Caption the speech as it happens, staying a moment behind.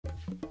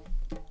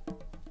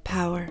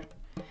Power.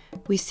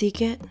 We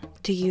seek it,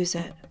 to use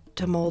it,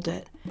 to mold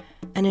it,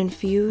 and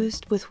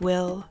infused with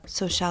will,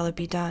 so shall it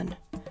be done.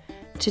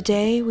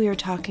 Today we are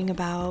talking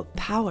about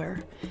power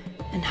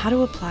and how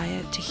to apply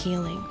it to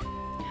healing.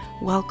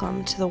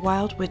 Welcome to the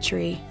Wild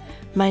Witchery.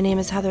 My name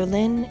is Heather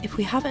Lynn, if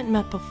we haven't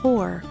met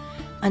before,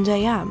 and I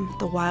am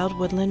the Wild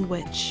Woodland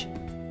Witch.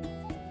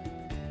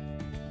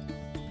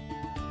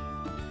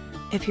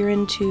 If you're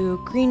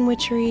into green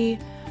witchery,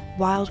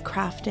 wild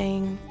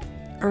crafting,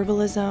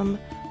 herbalism,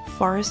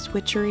 forest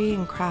witchery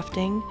and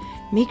crafting,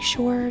 make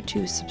sure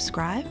to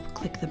subscribe,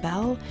 click the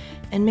bell,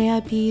 and may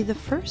I be the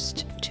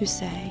first to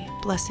say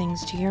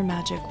blessings to your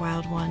magic,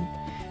 wild one.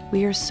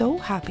 We are so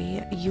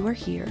happy you are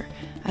here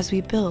as we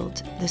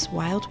build this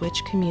wild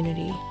witch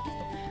community.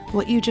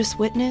 What you just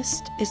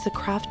witnessed is the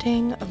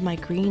crafting of my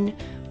green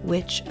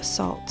witch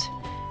salt,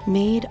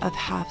 made of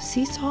half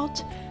sea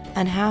salt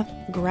and half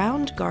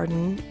ground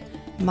garden.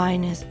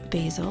 Mine is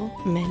basil,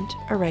 mint,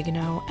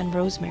 oregano, and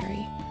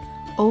rosemary,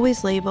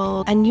 always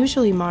labeled and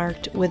usually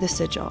marked with a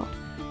sigil.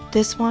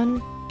 This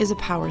one is a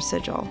power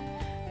sigil,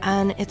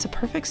 and it's a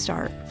perfect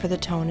start for the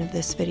tone of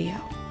this video.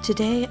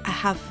 Today I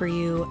have for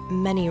you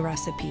many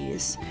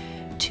recipes,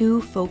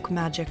 2 folk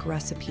magic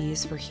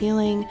recipes for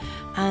healing,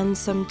 and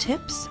some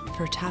tips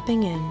for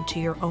tapping into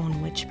your own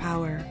witch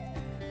power.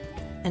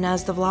 And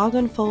as the vlog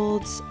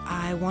unfolds,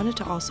 I wanted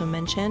to also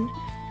mention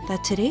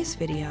that today's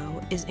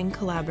video is in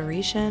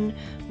collaboration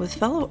with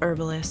fellow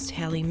herbalist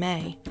Haley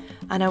May,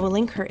 and I will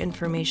link her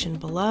information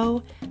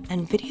below,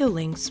 and video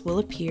links will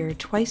appear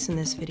twice in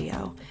this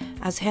video,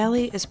 as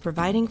Haley is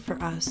providing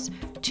for us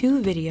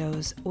 2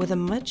 videos with a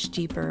much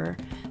deeper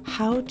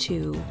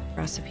how-to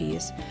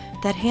recipes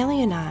that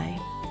Haley and I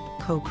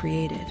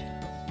co-created.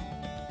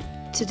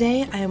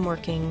 Today I am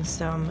working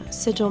some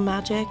sigil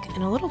magic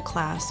in a little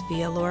class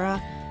via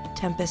Laura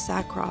Tempest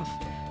Zakroff,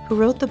 who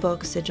wrote the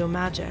book Sigil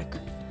Magic.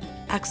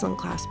 Excellent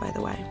class, by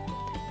the way.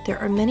 There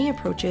are many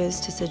approaches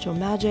to sigil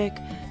magic,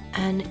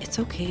 and it's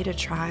okay to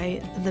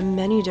try the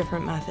many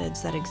different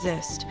methods that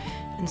exist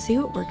and see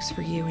what works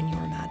for you and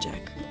your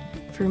magic.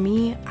 For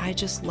me, I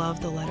just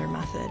love the letter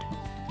method.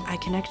 I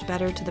connect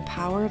better to the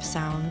power of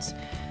sounds,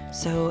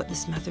 so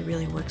this method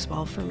really works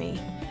well for me.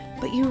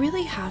 But you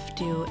really have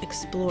to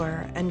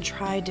explore and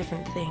try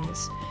different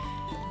things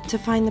to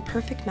find the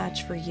perfect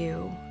match for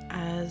you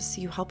as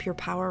you help your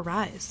power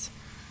rise.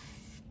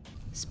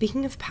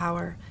 Speaking of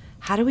power,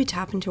 how do we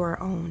tap into our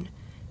own?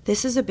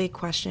 This is a big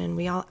question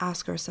we all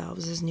ask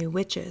ourselves as new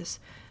witches,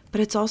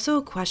 but it's also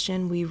a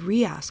question we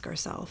re-ask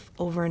ourselves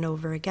over and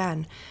over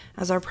again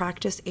as our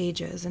practice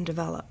ages and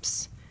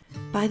develops.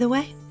 By the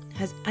way,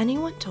 has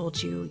anyone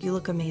told you you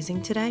look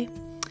amazing today?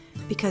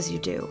 Because you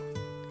do.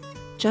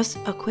 Just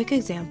a quick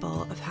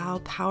example of how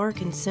power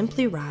can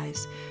simply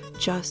rise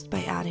just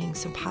by adding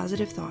some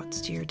positive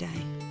thoughts to your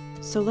day.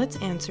 So let's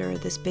answer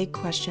this big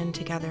question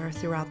together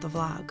throughout the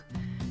vlog.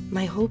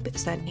 My hope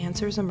is that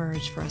answers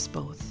emerge for us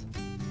both.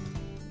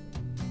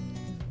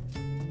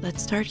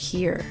 Let's start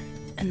here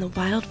in the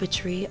Wild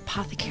Witchery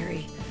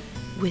Apothecary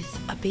with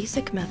a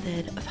basic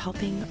method of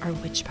helping our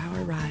witch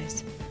power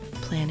rise,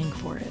 planning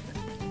for it.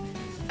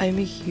 I'm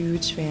a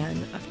huge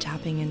fan of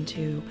tapping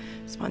into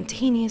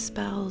spontaneous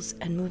spells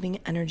and moving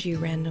energy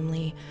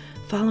randomly,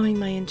 following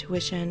my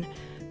intuition,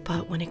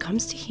 but when it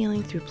comes to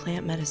healing through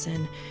plant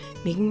medicine,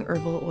 making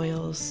herbal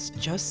oils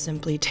just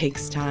simply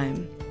takes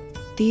time.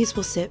 These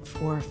will sit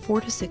for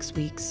 4 to 6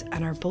 weeks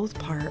and are both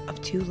part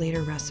of 2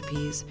 later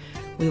recipes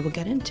we will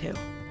get into.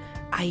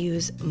 I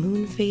use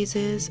moon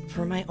phases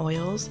for my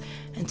oils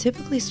and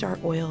typically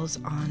start oils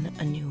on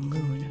a new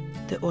moon.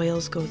 The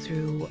oils go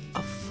through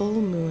a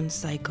full moon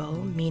cycle,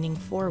 meaning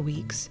 4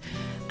 weeks,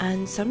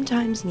 and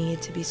sometimes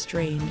need to be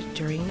strained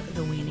during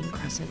the waning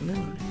crescent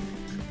moon.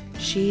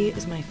 She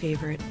is my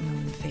favorite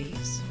moon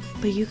phase,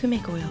 but you can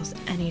make oils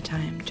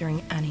anytime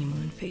during any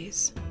moon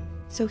phase.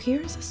 So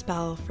here's a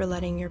spell for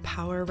letting your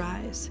power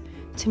rise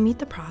to meet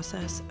the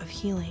process of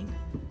healing.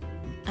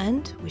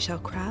 And we shall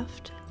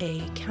craft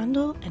a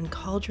candle and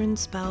cauldron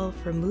spell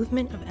for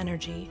movement of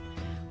energy,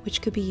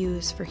 which could be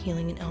used for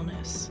healing an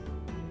illness.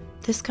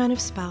 This kind of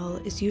spell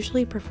is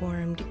usually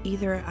performed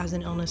either as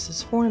an illness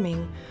is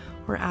forming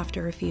or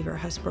after a fever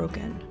has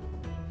broken.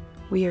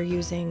 We are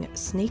using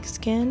snake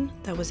skin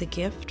that was a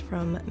gift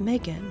from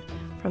Megan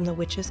from the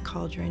Witch's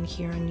Cauldron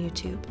here on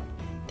YouTube.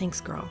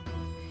 Thanks, girl.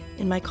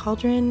 In my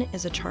cauldron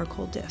is a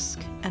charcoal disc,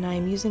 and I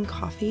am using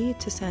coffee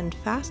to send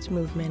fast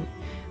movement,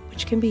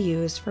 which can be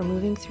used for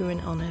moving through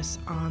an illness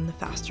on the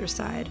faster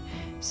side,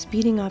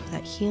 speeding up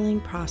that healing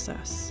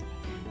process.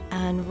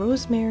 And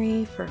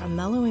rosemary for a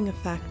mellowing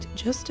effect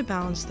just to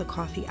balance the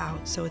coffee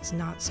out so it's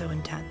not so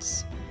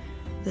intense.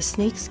 The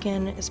snake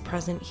skin is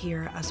present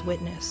here as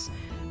witness,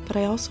 but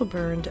I also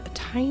burned a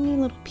tiny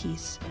little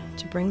piece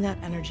to bring that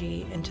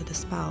energy into the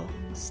spell.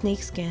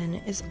 Snake skin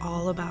is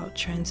all about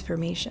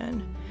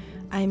transformation.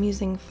 I am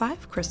using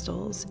 5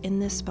 crystals in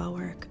this spell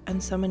work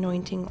and some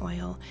anointing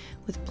oil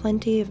with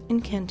plenty of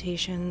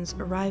incantations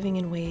arriving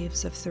in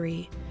waves of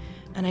 3.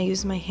 And I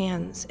use my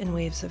hands in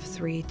waves of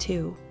 3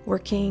 too,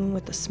 working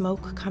with the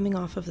smoke coming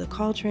off of the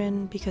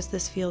cauldron because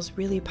this feels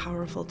really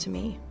powerful to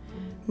me.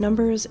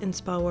 Numbers in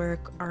spell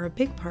work are a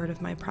big part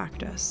of my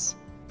practice.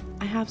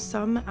 I have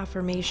some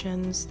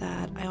affirmations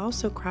that I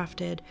also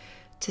crafted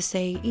to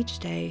say each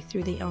day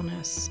through the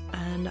illness,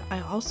 and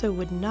I also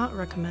would not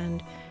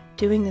recommend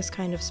doing this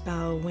kind of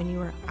spell when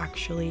you are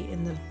actually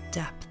in the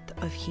depth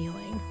of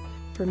healing,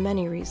 for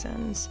many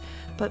reasons,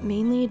 but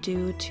mainly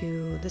due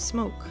to the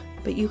smoke.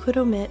 But you could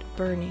omit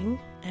burning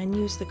and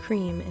use the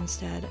cream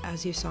instead,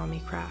 as you saw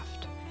me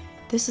craft.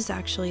 This is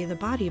actually the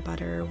body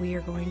butter we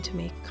are going to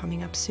make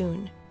coming up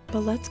soon.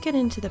 But let's get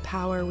into the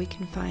power we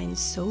can find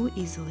so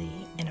easily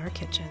in our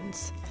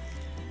kitchens.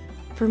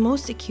 For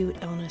most acute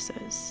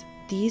illnesses,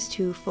 these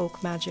 2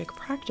 folk magic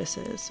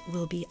practices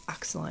will be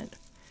excellent.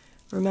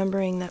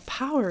 Remembering that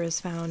power is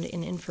found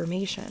in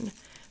information,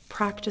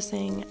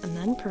 practicing and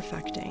then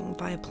perfecting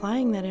by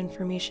applying that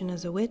information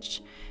as a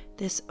witch,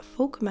 this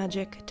folk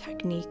magic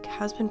technique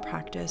has been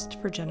practiced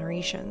for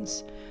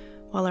generations.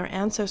 While our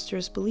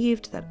ancestors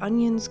believed that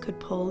onions could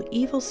pull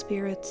evil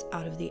spirits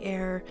out of the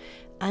air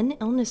and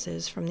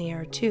illnesses from the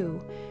air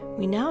too,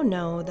 we now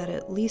know that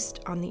at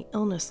least on the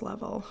illness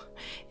level,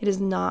 it is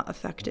not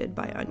affected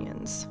by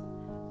onions.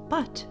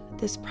 But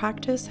this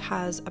practice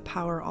has a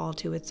power all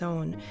to its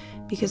own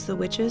because the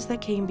witches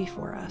that came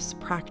before us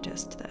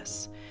practiced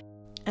this.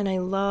 And I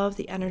love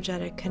the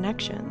energetic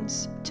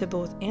connections to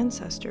both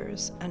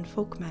ancestors and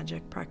folk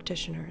magic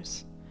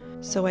practitioners.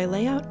 So I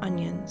lay out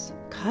onions,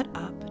 cut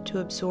up to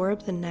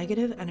absorb the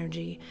negative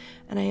energy,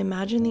 and I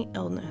imagine the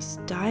illness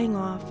dying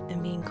off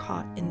and being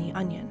caught in the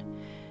onion.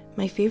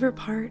 My favorite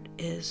part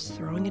is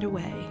throwing it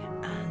away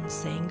and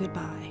saying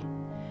goodbye.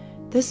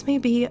 This may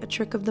be a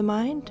trick of the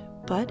mind,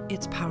 but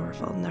it's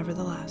powerful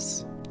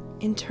nevertheless.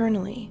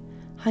 Internally,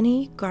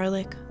 honey,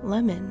 garlic,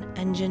 lemon,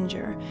 and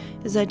ginger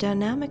is a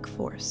dynamic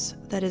force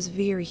that is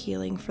very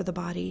healing for the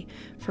body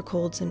for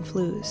colds and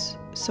flus.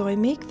 So I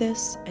make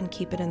this and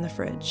keep it in the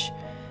fridge.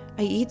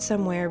 I eat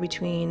somewhere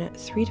between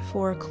 3 to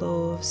 4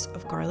 cloves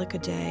of garlic a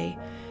day,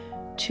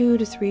 2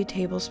 to 3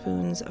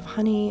 tablespoons of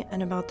honey,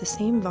 and about the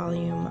same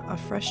volume of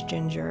fresh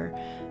ginger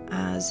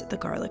as the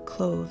garlic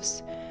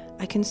cloves.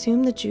 I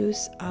consume the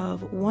juice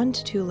of 1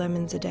 to 2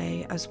 lemons a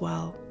day as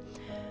well.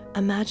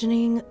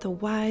 Imagining the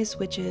wise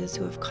witches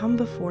who have come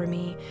before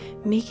me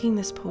making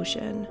this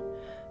potion.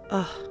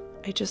 Ugh,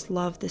 I just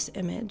love this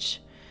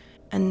image.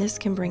 And this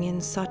can bring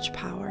in such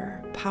power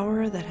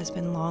that has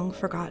been long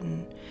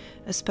forgotten,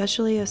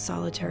 especially as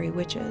solitary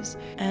witches.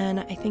 And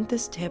I think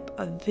this tip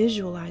of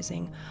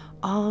visualizing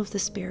all of the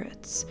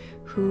spirits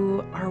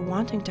who are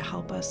wanting to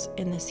help us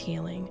in this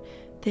healing,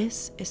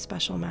 this is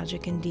special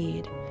magic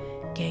indeed.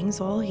 Gang's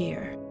all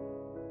here.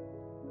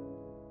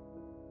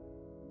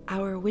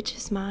 Our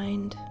witch's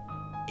mind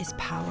is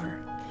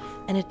power.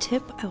 And a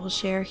tip I will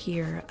share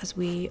here as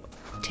we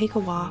take a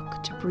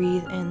walk to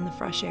breathe in the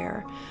fresh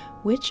air,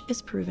 which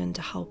is proven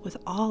to help with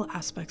all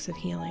aspects of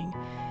healing,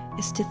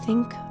 is to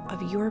think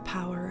of your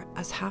power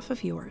as half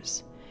of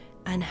yours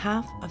and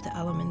half of the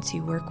elements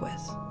you work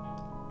with.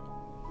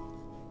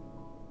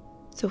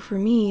 So for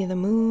me, the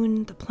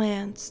moon, the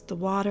plants, the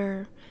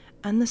water,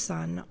 and the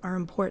sun are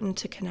important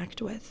to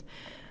connect with.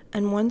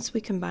 And once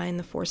we combine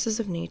the forces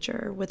of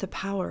nature with the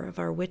power of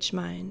our witch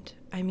mind,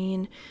 I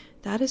mean,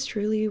 that is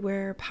truly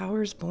where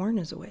power is born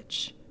as a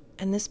witch.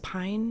 And this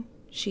pine,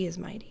 she is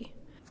mighty.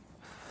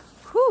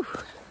 Whew.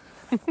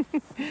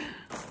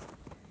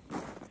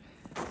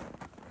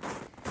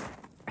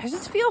 I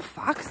just feel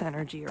fox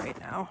energy right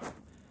now.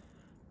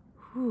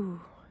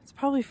 Whew. It's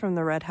probably from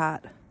the red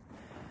hat.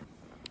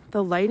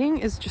 The lighting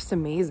is just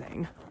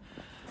amazing.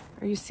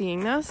 Are you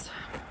seeing this?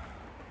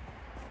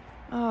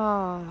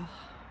 Oh,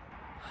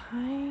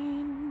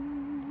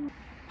 pine.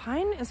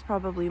 Pine is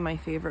probably my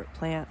favorite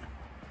plant.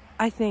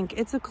 I think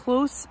it's a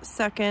close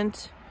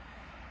second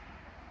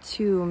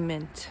to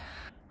mint.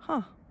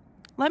 Huh.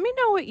 Let me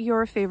know what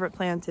your favorite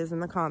plant is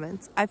in the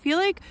comments. I feel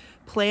like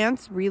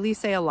plants really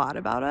say a lot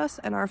about us,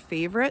 and our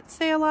favorites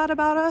say a lot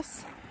about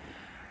us.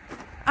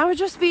 I would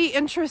just be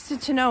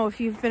interested to know if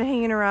you've been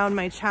hanging around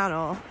my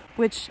channel,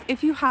 which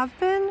if you have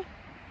been,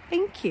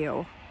 thank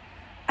you.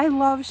 I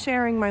love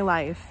sharing my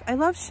life. I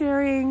love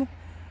sharing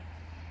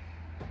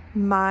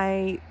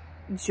my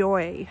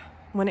joy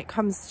when it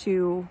comes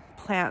to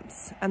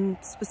plants and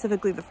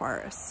specifically the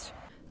forest.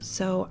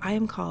 So I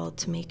am called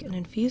to make an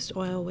infused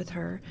oil with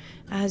her,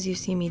 as you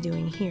see me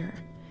doing here.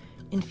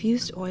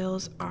 Infused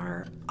oils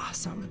are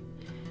awesome,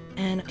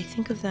 and I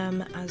think of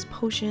them as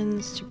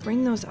potions to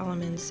bring those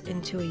elements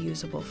into a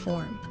usable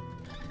form.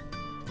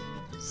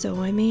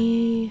 So I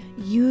may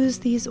use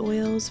these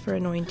oils for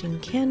anointing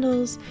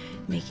candles,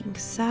 making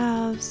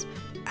salves,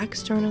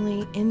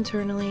 externally,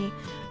 internally.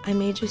 I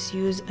may just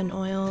use an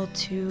oil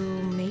to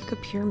make a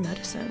pure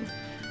medicine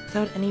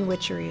without any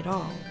witchery at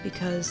all,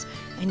 because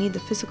I need the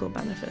physical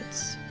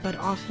benefits, but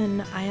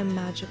often I am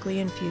magically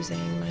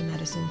infusing my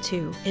medicine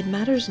too. It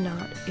matters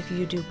not if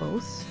you do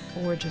both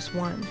or just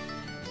one,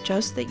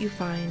 just that you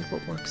find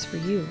what works for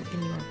you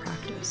in your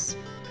practice.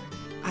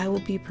 I will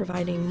be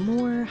providing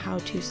more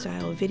how-to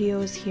style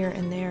videos here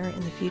and there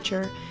in the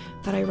future,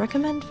 but I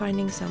recommend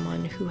finding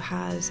someone who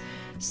has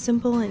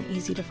simple and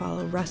easy to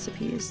follow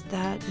recipes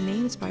that may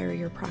inspire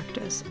your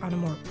practice on a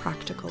more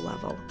practical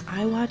level.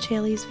 I watch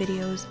Haley's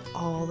videos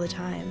all the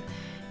time,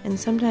 and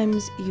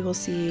sometimes you will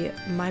see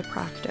my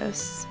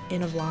practice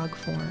in a vlog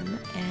form,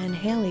 and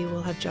Haley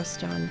will have just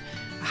done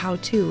a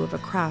how-to of a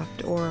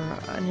craft or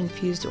an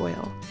infused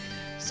oil.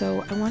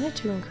 So I wanted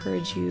to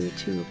encourage you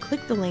to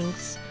click the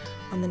links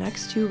on the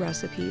next 2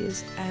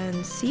 recipes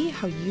and see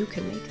how you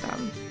can make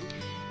them.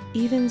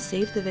 Even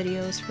save the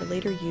videos for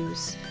later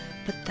use,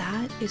 but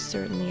that is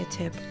certainly a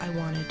tip I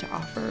wanted to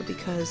offer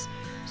because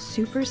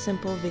super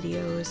simple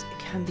videos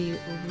can be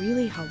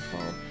really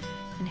helpful,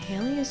 and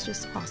Haley is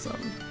just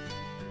awesome.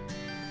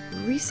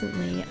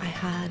 Recently I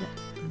had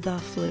the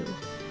flu,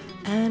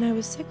 and I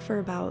was sick for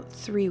about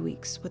 3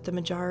 weeks with the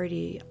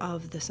majority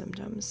of the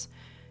symptoms.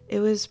 It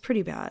was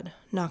pretty bad,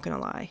 not gonna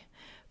lie,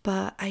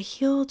 but I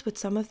healed with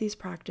some of these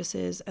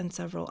practices and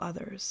several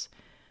others.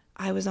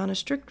 I was on a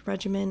strict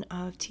regimen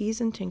of teas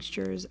and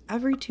tinctures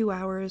every 2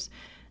 hours,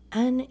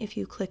 and if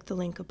you click the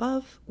link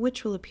above,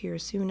 which will appear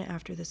soon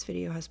after this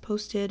video has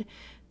posted,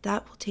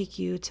 that will take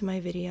you to my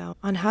video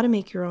on how to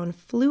make your own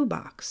flu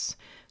box,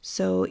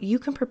 so you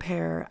can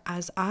prepare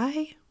as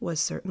I was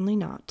certainly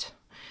not.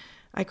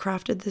 I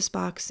crafted this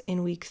box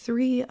in week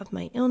 3 of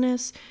my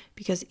illness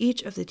because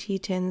each of the tea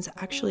tins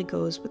actually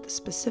goes with the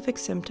specific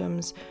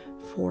symptoms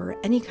for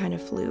any kind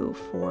of flu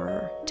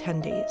for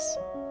 10 days.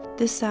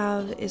 This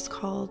salve is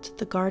called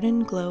the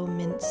Garden Glow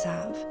Mint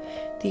Salve.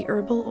 The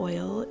herbal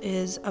oil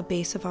is a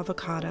base of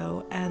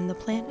avocado, and the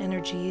plant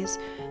energies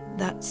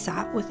that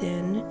sat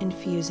within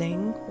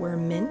infusing were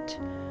mint,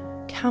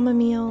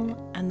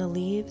 chamomile, and the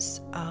leaves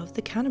of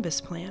the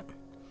cannabis plant.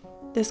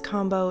 This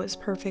combo is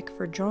perfect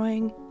for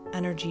drawing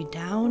energy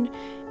down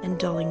and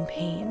dulling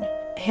pain.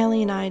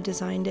 Haley and I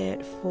designed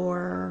it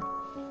for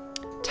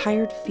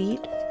tired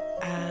feet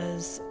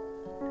as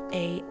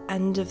a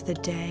end of the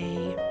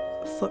day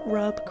foot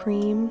rub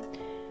cream.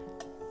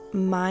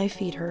 My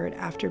feet hurt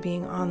after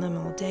being on them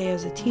all day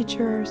as a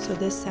teacher, so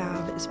this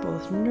salve is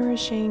both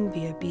nourishing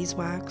via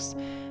beeswax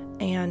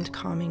and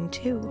calming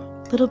too.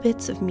 Little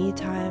bits of me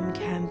time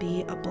can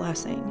be a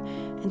blessing,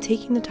 and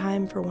taking the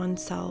time for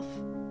oneself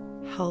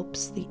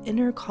helps the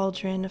inner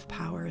cauldron of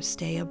power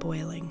stay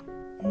a-boiling.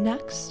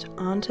 Next,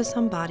 onto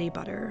some body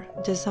butter,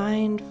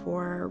 designed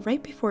for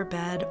right before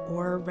bed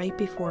or right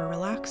before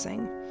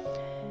relaxing.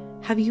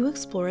 Have you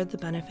explored the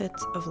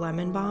benefits of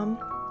lemon balm?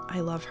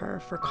 I love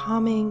her for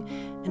calming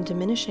and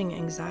diminishing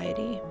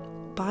anxiety.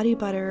 Body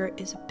butter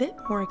is a bit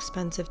more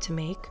expensive to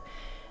make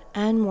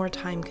and more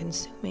time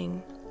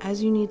consuming,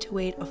 as you need to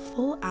wait a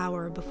full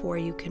hour before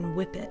you can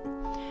whip it,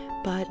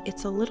 but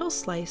it's a little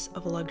slice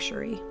of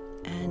luxury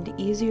and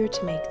easier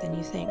to make than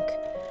you think.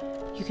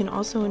 You can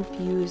also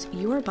infuse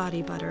your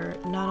body butter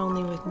not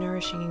only with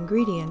nourishing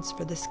ingredients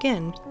for the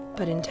skin,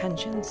 but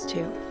intentions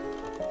too.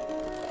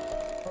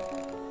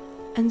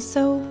 And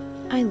so,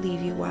 I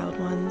leave you, wild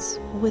ones,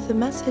 with a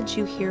message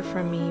you hear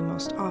from me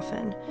most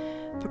often,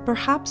 but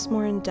perhaps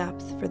more in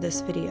depth for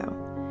this video.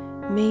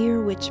 May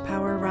your witch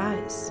power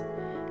rise,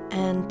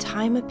 and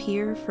time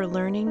appear for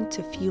learning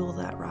to fuel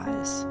that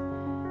rise.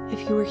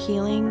 If you are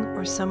healing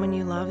or someone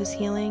you love is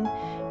healing,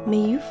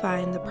 may you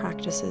find the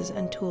practices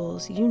and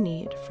tools you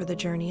need for the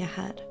journey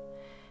ahead.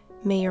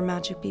 May your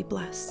magic be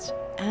blessed,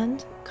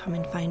 and come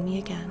and find me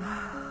again.